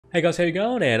Hey guys, how you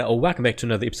going? And welcome back to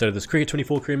another episode of this Cricket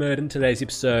 24 career mode. In today's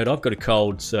episode, I've got a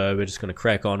cold, so we're just going to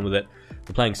crack on with it.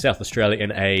 We're playing South Australia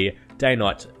in a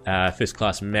day-night first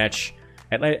class match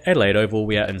at Adelaide Oval.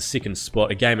 We are in second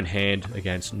spot, a game in hand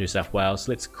against New South Wales.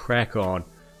 Let's crack on.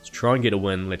 Let's try and get a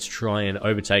win. Let's try and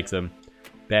overtake them.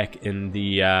 Back in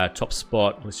the top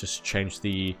spot, let's just change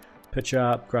the pitch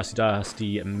up. Grassy,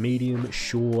 dusty, medium,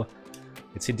 sure.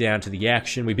 Let's head down to the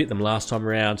action. We beat them last time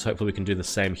around, so hopefully we can do the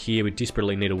same here. We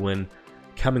desperately need a win,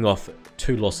 coming off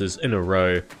 2 losses in a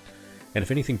row. And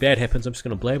if anything bad happens, I'm just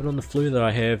going to blame it on the flu that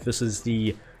I have. This is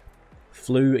the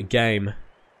flu game,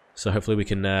 so hopefully we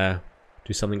can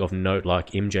do something of note like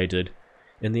MJ did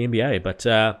in the NBA. But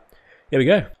here we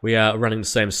go. We are running the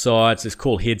same sides. Let's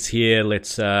call heads here.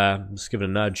 Let's just give it a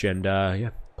nudge. And yeah,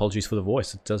 apologies for the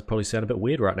voice. It does probably sound a bit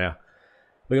weird right now.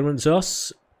 We're going to win the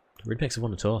toss. Redbacks have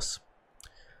won the toss.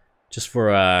 Just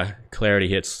for clarity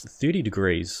here, it's 30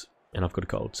 degrees, and I've got a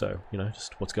cold, so, you know,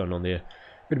 just what's going on there.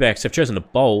 Redbacks have chosen to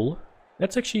bowl.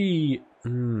 That's actually, I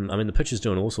mean, the pitch is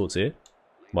doing all sorts here.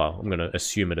 Well, I'm going to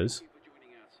assume it is.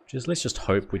 Let's just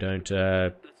hope we don't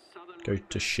go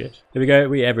to shit. There we go,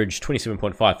 we averaged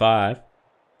 27.55.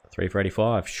 3 for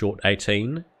 85, short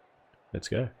 18. Let's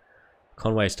go.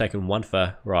 Conway's taken 1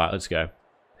 for, right, let's go.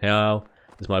 How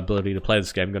is my ability to play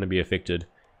this game going to be affected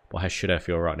by how shit I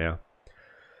feel right now?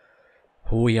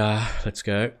 Oh yeah, let's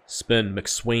go. Spin,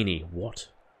 McSweeney. What?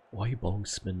 Why are you bowling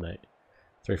spin, mate?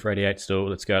 3 for 88 still.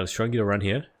 Let's go. Let's try and get a run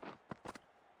here.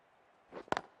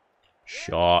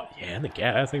 Shot. Yeah, in the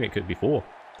gap. I think it could be 4.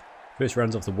 First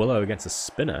runs off the willow against a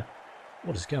spinner.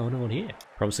 What is going on here?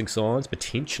 Promising signs,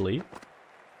 potentially.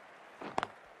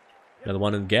 Another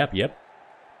one in the gap. Yep.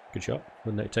 Good shot.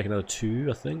 Wouldn't they take another 2,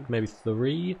 I think? Maybe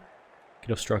 3.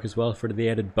 Get off strike as well for the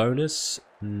added bonus.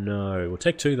 No, we'll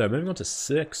take 2 though. Moving on to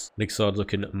 6. Leg side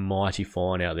looking mighty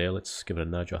fine out there. Let's give it a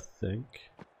nudge, I think.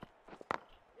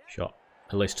 Shot.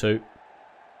 At least 2.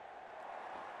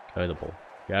 Go the ball.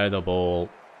 Go the ball.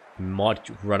 Might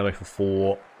run away for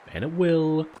 4. And it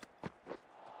will.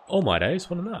 Oh my days,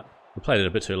 what a nut. We played it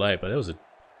a bit too late, but that was an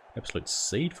absolute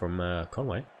seed from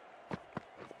Conway.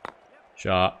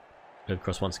 Shot. Go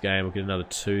across once again. We'll get another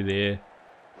 2 there.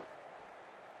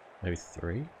 Maybe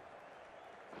 3.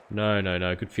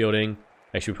 No. Good fielding.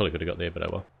 Actually, we probably could have got there, but oh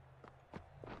well.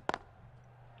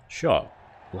 Shot.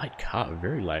 Late cut.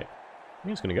 Very late. I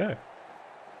think it's going to go.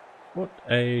 What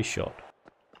a shot.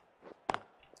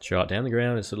 Shot down the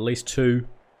ground. It's at least 2.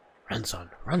 Run, son.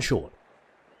 Run short.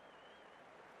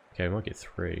 Okay, we might get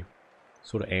 3.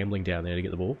 Sort of ambling down there to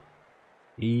get the ball.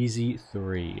 Easy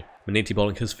 3. Manenti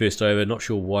bowling his first over. Not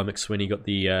sure why McSweeney got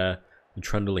the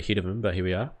trundle ahead of him, but here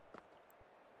we are.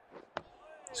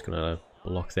 Just gonna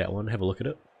block that one, have a look at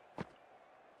it.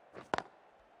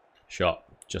 Shot,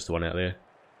 just the one out there.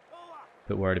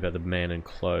 Bit worried about the man in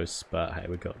close, but hey,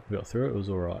 we got through it, it was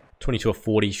alright. 22 of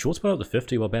 40, short spot up to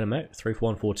 50, well better mate. 3 for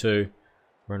 1, 4, 2.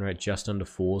 Run rate just under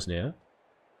 4s now.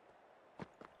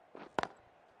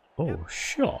 Oh,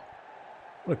 shot.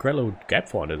 What a great little gap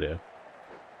finder there.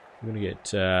 We're gonna get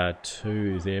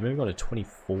 2 there, maybe got a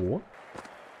 24.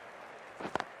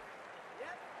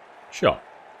 Shot.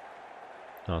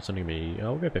 Oh, it's only going to be...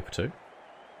 Oh, we'll go back for 2.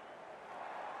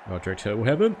 Oh, direct hit will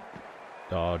have him.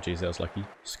 Oh, geez, that was lucky.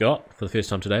 Scott, for the first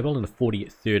time today, bowling the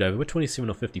 43rd over. We're 27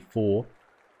 or 54.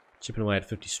 Chipping away at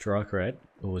 50 strike rate.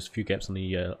 Oh, there's a few gaps on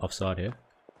the offside here.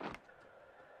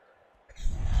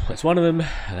 That's one of them.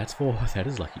 That's 4. That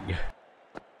is lucky.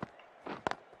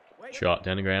 Shot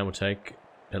down the ground. We'll take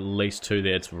at least 2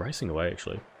 there. It's racing away,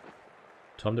 actually.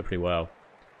 Timed it pretty well.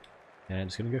 And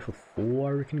it's going to go for 4,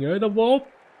 I reckon. Go the ball.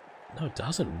 No, it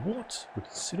doesn't. What? We'll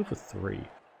settle for 3.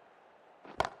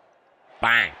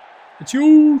 Bang! It's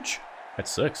huge!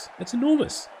 That's 6. That's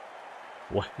enormous.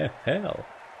 Wow.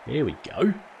 There we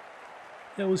go.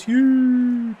 That was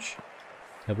huge.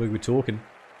 How big are we talking?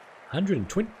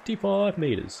 125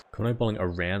 metres. Conway bowling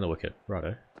around the wicket.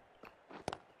 Righto.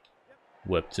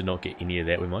 Whip. Did not get any of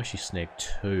that. We might actually snag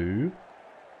 2.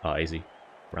 Oh, easy.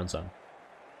 Run, son.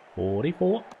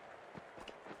 44.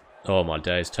 Oh my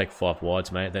days, take 5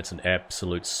 wides, mate. That's an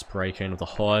absolute spray can of the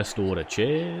highest order.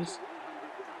 Cheers.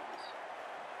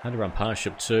 100 run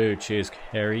partnership too. Cheers,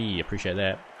 Harry. Appreciate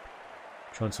that.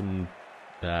 Trying some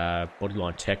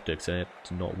bodyline tactics and it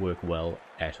did not work well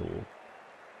at all.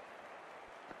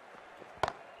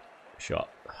 Shot.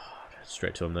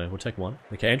 Straight to him though. We'll take 1.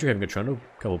 Okay, Andrew having a good trundle.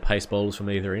 A couple of pace bowlers from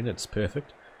either end. It's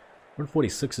perfect.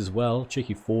 146 as well.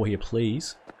 Cheeky 4 here,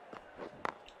 please.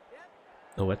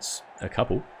 Oh, that's a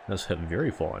couple. That's hit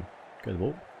very fine. Go the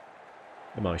ball.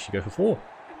 I might actually go for 4.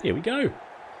 There we go.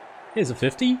 Here's a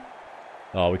 50.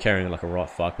 Oh, we're carrying like a right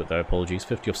fuck, but though, apologies.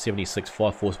 50 off 76,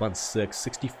 5 force 16,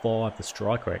 65 the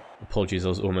strike rate. Apologies, I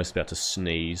was almost about to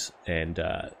sneeze, and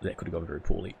that could have gone very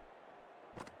poorly.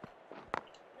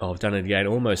 Oh, I've done it again.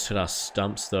 Almost hit our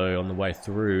stumps though on the way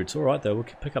through. It's alright though, we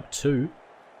can pick up 2.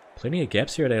 Plenty of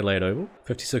gaps here at Adelaide Oval.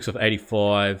 56 off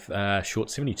 85,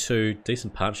 short 72.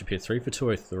 Decent partnership here, 3 for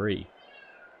 203.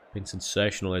 Been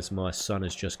sensational as my son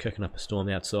is just kicking up a storm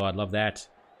outside. Love that.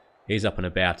 He's up and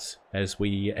about, as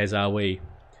are we.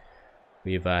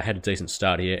 We've had a decent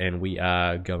start here, and we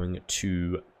are going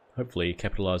to hopefully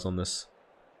capitalise on this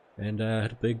and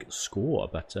hit a big score.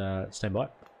 But stand by.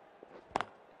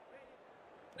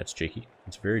 That's cheeky.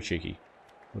 It's very cheeky.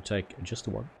 We'll take just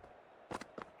the 1.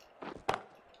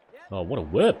 Oh, what a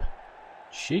whip!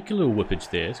 Cheeky little whippage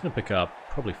there. It's going to pick up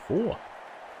probably 4.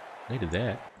 Needed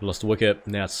that. We lost a wicket.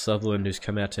 Now it's Sutherland who's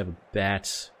come out to have a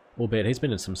bat. Albeit he's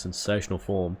been in some sensational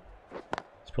form.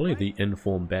 It's probably the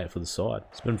in-form bat for the side.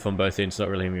 Spin from both ends, not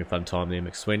really having a fun time there.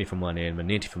 McSweeney from one end,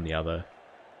 Manetti from the other.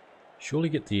 Surely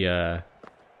get the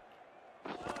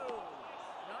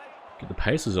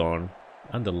paces on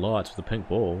under lights with the pink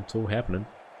ball. It's all happening.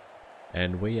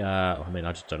 And we are, I mean,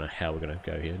 I just don't know how we're going to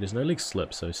go here. There's no leg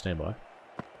slip, so stand by.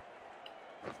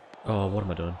 Oh, what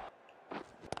am I doing?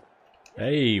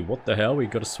 Hey, what the hell? We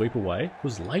got a sweep away. It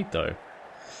was late though.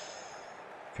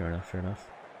 Fair enough, fair enough.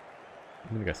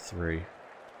 I'm going to go 3.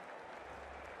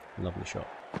 Lovely shot.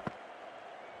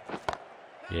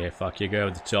 Yeah, fuck you, go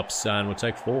with the top, son. We'll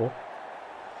take 4.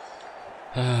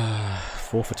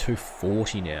 4 for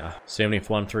 240 now. 70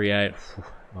 for 138.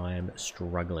 I am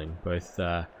struggling, both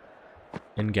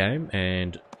in-game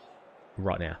and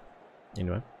right now.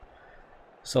 Anyway.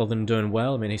 Sullivan doing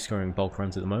well. I mean, he's scoring bulk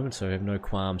runs at the moment, so we have no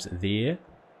qualms there.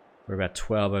 We're about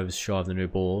 12 overs shy of the new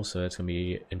ball, so that's going to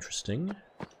be interesting.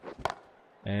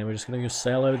 And we're just going to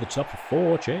sail over the top for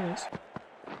 4. Cheers.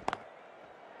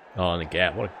 Oh, and the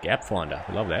gap. What a gap finder.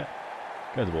 I love that.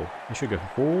 Go the ball. It should go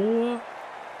for 4.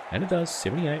 And it does.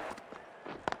 78.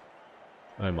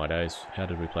 Oh my days. How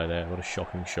did we play that? What a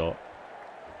shocking shot.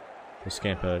 We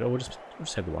scampered. Oh, we'll just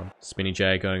have the 1. Spinny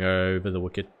J going over the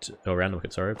wicket. Oh, around the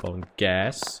wicket, sorry. Bowling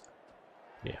gas.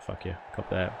 Yeah, fuck yeah. Cop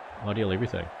that. Ideal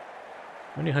everything.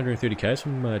 Only 130 Ks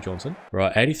from Johnson.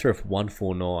 Right, 83 for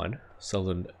 149.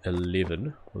 Sullivan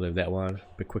 11. We'll leave that one.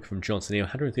 A bit quick from Johnson here.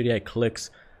 138 clicks.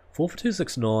 4 for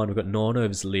 269. We've got 9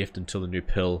 overs left until the new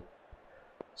pill.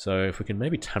 So if we can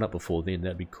maybe ton up before then,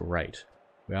 that'd be great.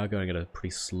 We are going at a pretty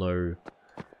slow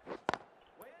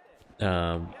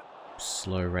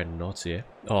rate of knots here.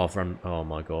 Oh, I've run. Oh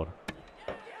my god.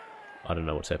 I don't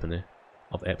know what's happened there.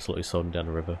 I've absolutely sold him down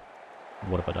the river.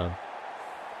 What have I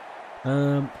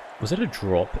done? Was that a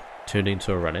drop turned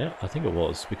into a run out? I think it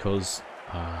was, because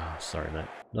sorry mate.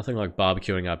 Nothing like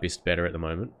barbecuing our best batter at the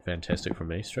moment. Fantastic from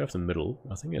me. Straight off the middle.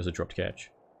 I think it was a dropped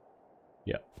catch.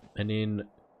 Yeah. And then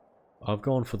I've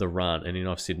gone for the run, and then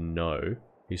I've said no.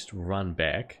 He's to run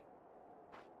back.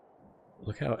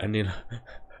 Look how, and then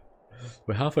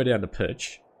we're halfway down the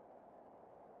pitch,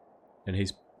 and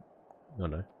he's, oh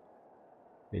no,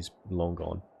 he's long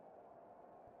gone.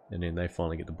 And then they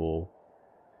finally get the ball.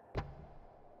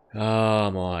 Oh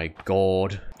my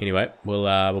god. Anyway,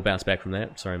 we'll bounce back from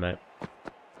that. Sorry, mate.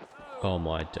 Oh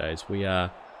my days. We're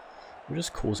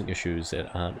just causing issues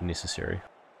that aren't necessary.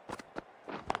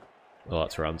 Oh,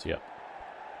 it's runs. Yep.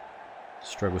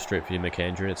 Struggle straight for you,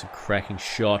 McAndrew. It's a cracking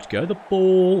shot. Go the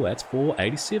ball. That's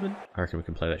 487. I reckon we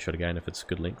can play that shot again if it's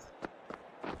good length.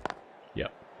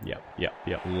 Yep.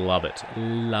 Love it.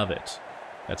 Love it.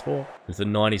 That's 4. It's the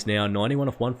 90s now. 91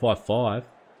 off 155.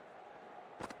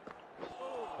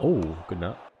 Oh, good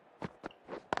nut.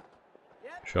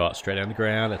 Shot straight down the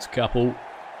ground. That's a couple.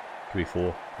 Could be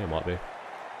 4. It might be.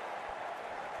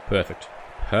 Perfect.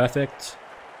 Perfect.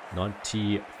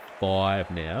 95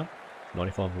 now.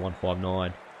 95 and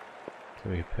 159.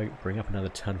 Can we bring up another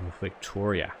ton for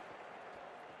Victoria?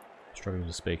 Struggling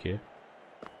to speak here.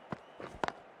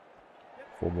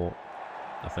 4 more,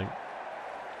 I think.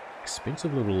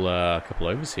 Expensive little couple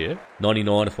overs here.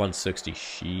 99 of 160.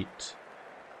 Shit.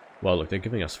 Well, look, they're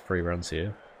giving us free runs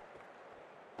here.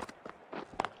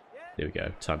 There we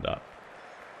go. Turned up.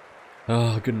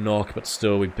 Oh, good knock, but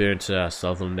still, we burnt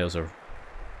Sutherland. There was a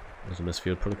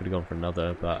misfield. Probably could have gone for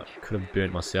another, but could have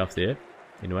burnt myself there.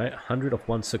 Anyway, 100 off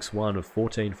 161 with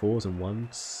 14 4s and 1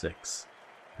 6.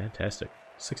 Fantastic.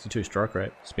 62 strike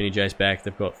rate. Spinny J's back.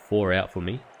 They've got 4 out for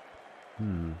me.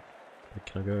 Can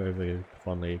I go over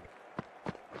fine leg?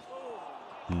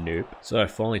 Nope. So,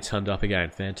 finally turned up again.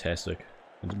 Fantastic.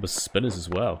 And with spinners as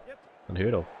well.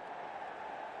 Unheard of.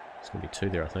 It's going to be 2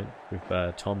 there, I think. We've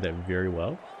timed that very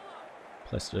well.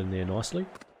 Placed it in there nicely.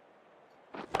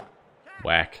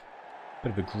 Whack.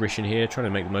 Bit of aggression here, trying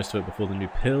to make the most of it before the new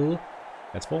pill.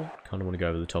 That's fine. Kind of want to go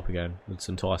over the top again. It's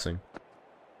enticing.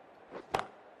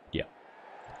 Yeah.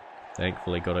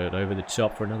 Thankfully got it over the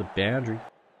top for another boundary.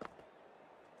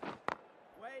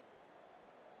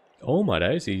 Oh my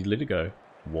days, he let it go.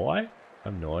 Why? I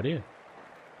have no idea.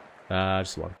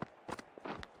 Just one.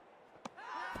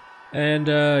 And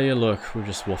yeah, look, we've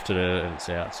just wafted it and it's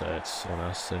out, so it's on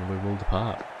us and we will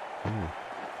depart.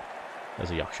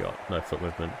 There's a yuck shot, no foot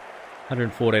movement.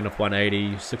 114 off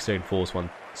 180, 16 force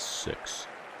 16.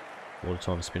 A lot of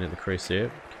time spent at the crease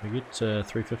there. Can we get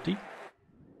 350?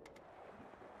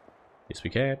 Yes we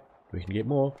can. We can get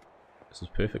more. This is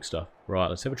perfect stuff. Right,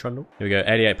 let's have a trundle. Here we go,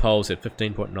 88 poles at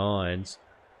 15.9s.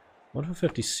 1 for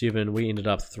 57, we ended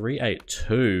up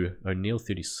 382. O'Neill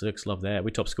 36, love that.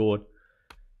 We top scored.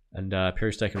 And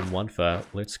Perry's taken 1 for.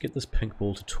 Let's get this pink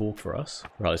ball to talk for us.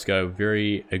 Right, let's go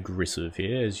very aggressive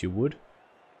here, as you would.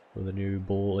 With a new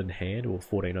ball in hand, or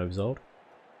 14 overs old.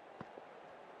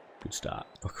 Good start.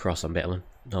 Oh, cross, I'm battling.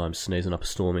 Oh, I'm sneezing up a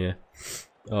storm here.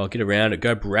 Oh, get around it.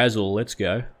 Go Brazzle, let's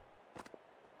go.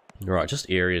 Right, just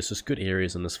areas, just good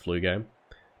areas in this flu game.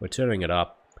 We're turning it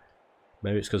up.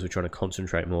 Maybe it's because we're trying to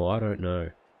concentrate more, I don't know.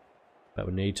 But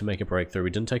we need to make a breakthrough. We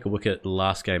didn't take a wicket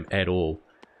last game at all,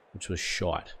 which was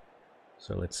shite.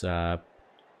 So let's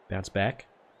bounce back.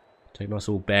 Take a nice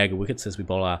little bag of wickets as we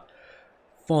bowl our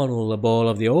final ball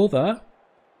of the over.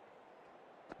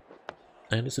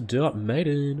 And it's a dart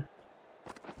maiden.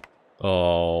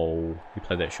 Oh, he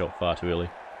played that shot far too early.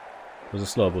 It was a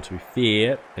slow ball to be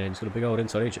fair, and he's got a big old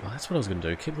inside edge. Oh, that's what I was going to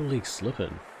do, keep the leg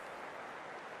slipping.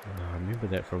 Oh, I remember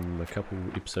that from a couple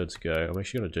episodes ago. I'm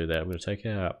actually going to do that. I'm going to take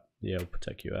out, yeah, we'll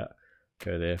take you out.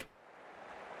 Go there.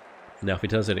 Now if he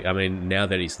does it, I mean, now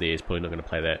that he's there, he's probably not going to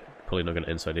play that. Probably not going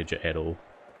to inside edge it at all.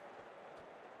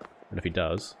 And if he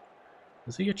does,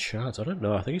 is he a chance? I don't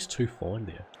know. I think he's too fine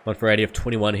there. 1 for 80 of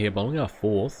 21 here, bowling our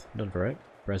 4th. None for 8.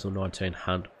 Brazil 19,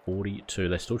 Hunt 42.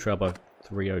 They still trail by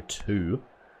 302.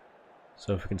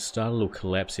 So if we can start a little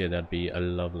collapse here, that'd be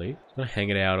lovely. I'm going to hang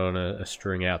it out on a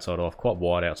string outside off, quite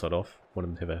wide outside off. Want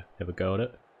him to have a go at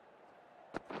it.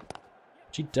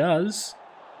 Which he does.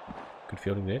 Good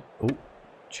fielding there. Oh,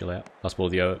 chill out. Last ball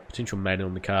of the over. Potential maiden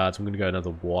on the cards. I'm going to go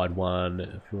another wide one.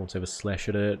 If he wants to have a slash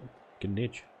at it, get an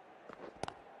edge.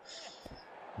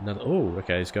 Another. Oh,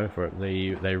 okay, he's going for it.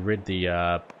 They read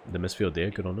the misfield there.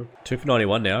 Good on him. 2 for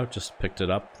 91 now. Just picked it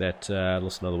up. That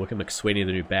lost another wicket. McSweeney,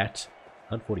 the new bat.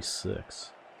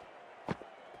 146.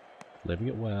 Leaving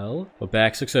it well. We're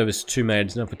back. 6 overs, 2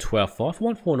 maidens. Now for 12. 5 for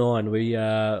 149.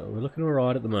 We're looking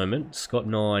alright at the moment. Scott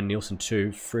 9, Nielsen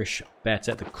 2. Fresh bats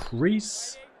at the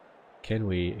crease. Can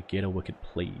we get a wicket,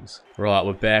 please? Right,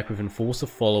 we're back. We've enforced a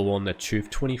follow on that 2 for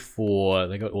 24.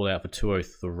 They got all out for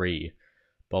 203.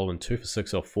 Bowling 2 for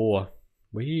 6 off 4.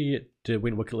 We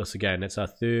went wicketless again. That's our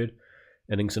 3rd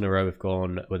innings in a row we've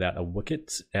gone without a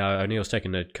wicket. O'Neill's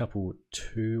taken a couple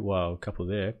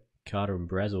there. Carter and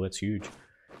Brazil, that's huge.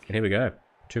 And here we go.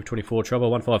 2 of 24, trouble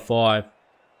 155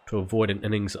 to avoid an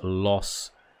innings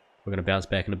loss. We're going to bounce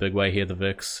back in a big way here, the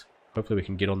Vicks. Hopefully we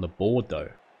can get on the board though.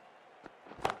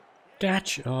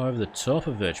 Datch! Oh, over the top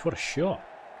of it. What a shot.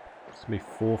 It's going to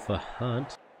be 4 for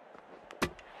Hunt.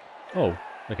 Oh,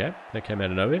 okay. That came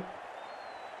out of nowhere.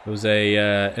 It was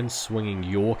a in-swinging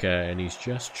Yorker, and he's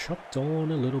just chopped on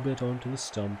a little bit onto the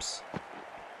stumps.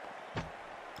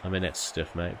 I mean, that's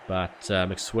stiff, mate. But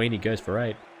McSweeney goes for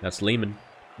 8. That's Lehman.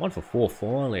 1 for 4,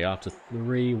 finally. After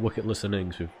 3 wicketless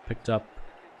innings, we've picked up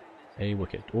a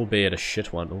wicket. Albeit a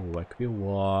shit one. Oh, that could be a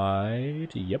wide.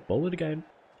 Yep, bowl it again.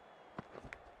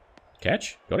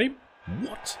 Catch. Got him.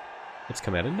 What? That's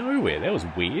come out of nowhere. That was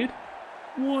weird.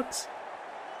 What?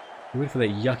 We went for that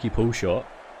yucky pull shot.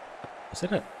 Is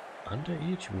that an under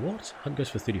edge? What? Hunt goes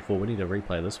for 34. We need to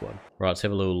replay this one. Right, let's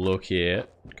have a little look here.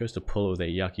 It goes to pull with a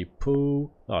yucky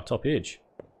pull. Oh, top edge.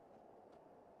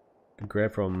 Good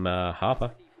grab from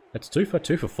Harper. That's 2 for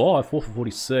 5. 4 for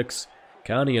 46.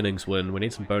 Carney innings win. We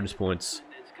need some bonus points.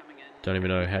 Don't even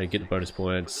know how to get the bonus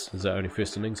points. Is that only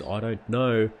first innings? I don't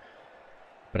know.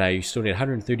 But you still need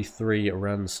 133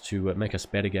 runs to make us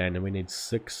bat again. And we need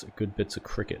 6 good bits of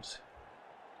cricket.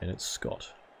 And it's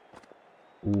Scott.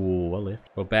 Ooh, well left.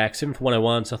 We're back. 7 for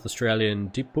 101, South Australian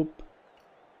deep poop.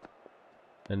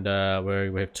 And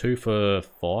we have 2 for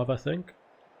 5, I think.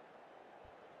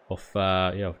 Off,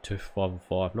 yeah, 2 for 5 and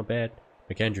 5. Not bad.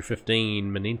 McAndrew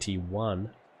 15, Manenti 1.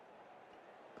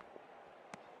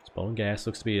 It's bowling gas.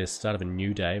 Looks to be a start of a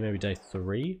new day. Maybe day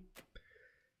 3.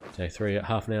 Day 3,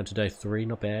 half an hour to day 3.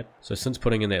 Not bad. So since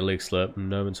putting in that leg slip,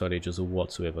 no inside edges or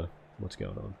whatsoever. What's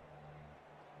going on?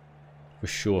 For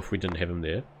sure, if we didn't have him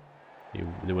there,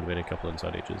 there would have been a couple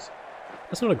inside edges.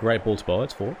 That's not a great ball to bowl,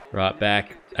 it's 4. Right,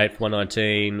 back, 8 for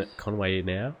 119, Conway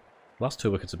now. Last 2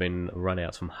 wickets have been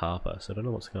run-outs from Harper, so I don't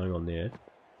know what's going on there.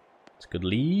 It's a good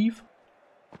leave.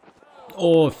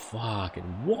 Oh,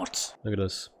 fucking what? Look at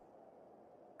this.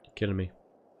 You're kidding me.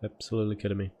 Absolutely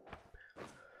kidding me.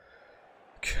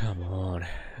 Come on.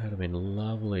 That would have been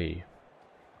lovely.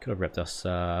 Could have wrapped us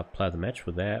play of the match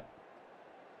with that.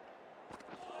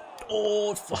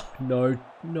 Oh, fuck. No.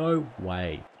 No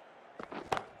way.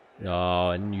 Oh,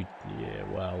 and you... Yeah,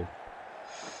 well...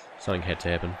 Something had to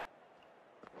happen.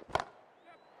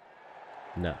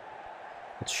 No.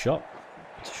 It's a shot.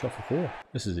 It's a shot for 4.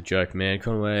 This is a joke, man.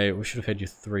 Conway, we should have had you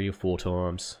 3 or 4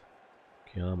 times.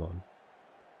 Come on.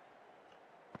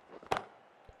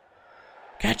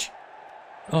 Catch!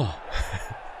 Oh.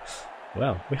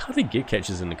 Wow. We hardly get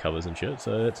catches in the covers and shit,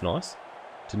 so that's nice.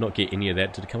 Did not get any of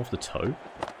that. Did it come off the toe?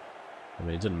 I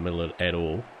mean, it didn't middle it at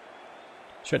all.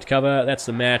 Straight to cover. That's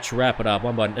the match. Wrap it up.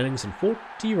 1 by an innings and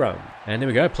 40 runs. And there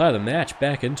we go. Play of the match.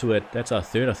 Back into it. That's our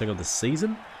 3rd, I think, of the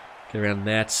season. Get around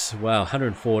that. Wow,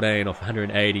 114 off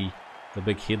 180. The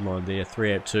big headline there,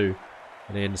 382.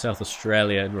 And then South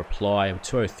Australia in reply,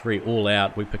 203 all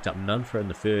out. We picked up none for it in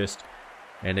the first.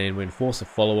 And then when forced a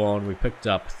follow on, we picked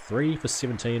up 3 for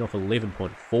 17 off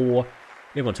 11.4.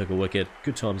 Everyone took a wicket.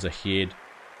 Good times ahead.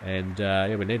 And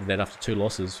yeah, we needed that after 2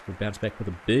 losses. We bounced back with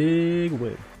a big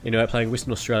win. Anyway, playing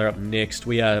Western Australia up next.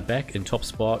 We are back in top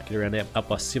spot. Get around that, up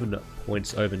by 7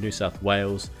 points over New South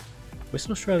Wales.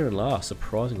 Western Australia in last,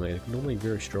 surprisingly. They're normally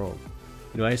very strong.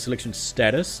 Anyway, selection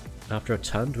status. After a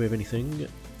ton, do we have anything?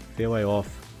 Fairway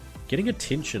off. Getting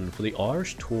attention for the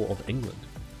Irish Tour of England.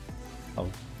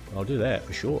 I'll do that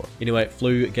for sure. Anyway,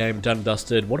 flu game done and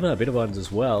dusted. One of our better ones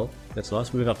as well. That's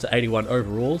nice. Moving up to 81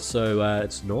 overall, so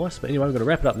it's nice. But anyway, I'm going to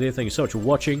wrap it up there. Thank you so much for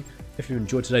watching. If you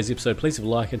enjoyed today's episode, please leave a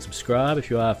like and subscribe. If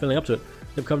you are feeling up to it,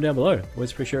 leave a comment down below.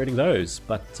 Always appreciate reading those.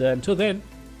 But until then,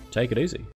 take it easy.